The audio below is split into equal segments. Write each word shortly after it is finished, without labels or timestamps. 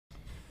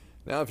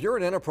Now, if you're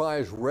an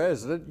Enterprise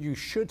resident, you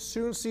should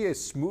soon see a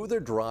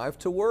smoother drive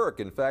to work.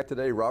 In fact,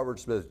 today, Robert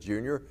Smith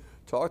Jr.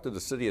 talked to the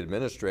city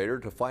administrator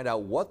to find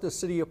out what the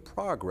City of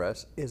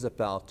Progress is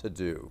about to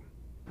do.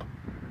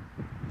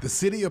 The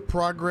City of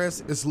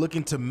Progress is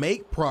looking to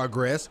make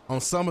progress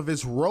on some of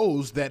its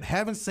roads that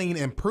haven't seen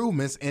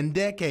improvements in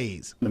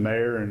decades. The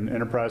mayor and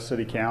Enterprise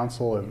City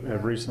Council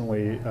have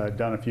recently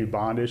done a few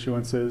bond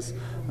issuances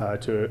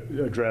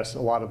to address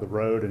a lot of the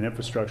road and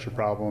infrastructure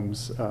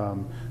problems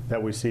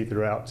that we see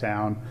throughout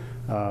town.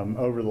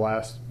 Over the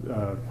last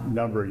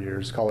number of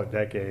years, call it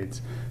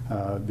decades,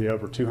 the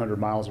over 200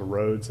 miles of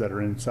roads that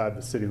are inside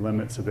the city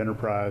limits of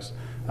Enterprise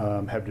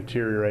have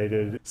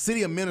deteriorated.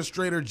 City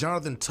Administrator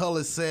Jonathan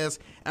Tullis says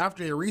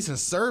after a recent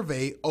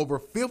survey, over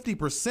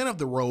 50% of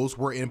the roads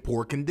were in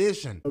poor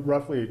condition.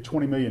 Roughly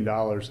 $20 million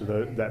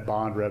of that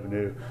bond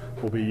revenue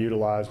will be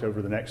utilized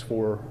over the next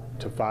 4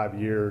 to 5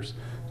 years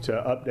to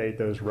update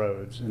those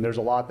roads. And there's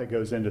a lot that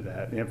goes into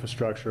that.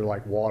 Infrastructure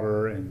like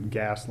water and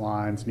gas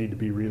lines need to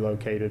be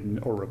relocated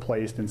or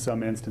replaced in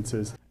some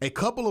instances. A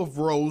couple of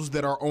roads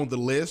that are on the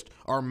list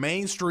are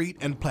Main Street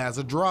and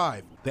Plaza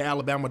Drive. The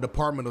Alabama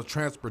Department of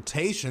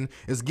Transportation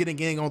is getting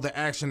in on the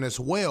action as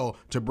well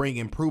to bring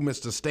improvements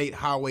to State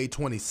Highway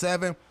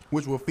 27,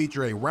 which will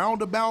feature a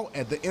roundabout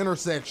at the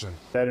intersection.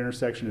 That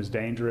intersection is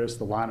dangerous,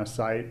 the line of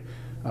sight,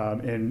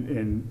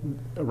 and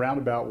a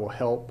roundabout will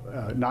help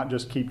not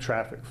just keep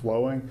traffic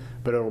flowing,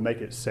 but it will make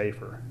it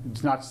safer.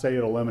 It's not to say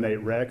it'll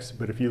eliminate wrecks,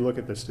 but if you look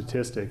at the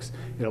statistics,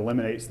 it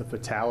eliminates the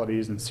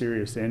fatalities and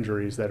serious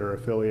injuries that are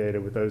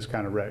affiliated with those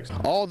kind of wrecks.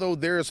 Although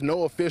there is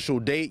no official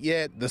date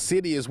yet, the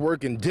city is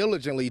working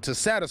diligently to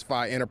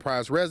satisfy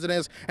Enterprise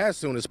residents as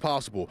soon as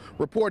possible.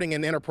 Reporting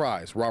in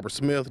Enterprise, Robert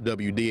Smith,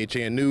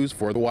 WDHN News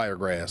for the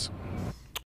Wiregrass.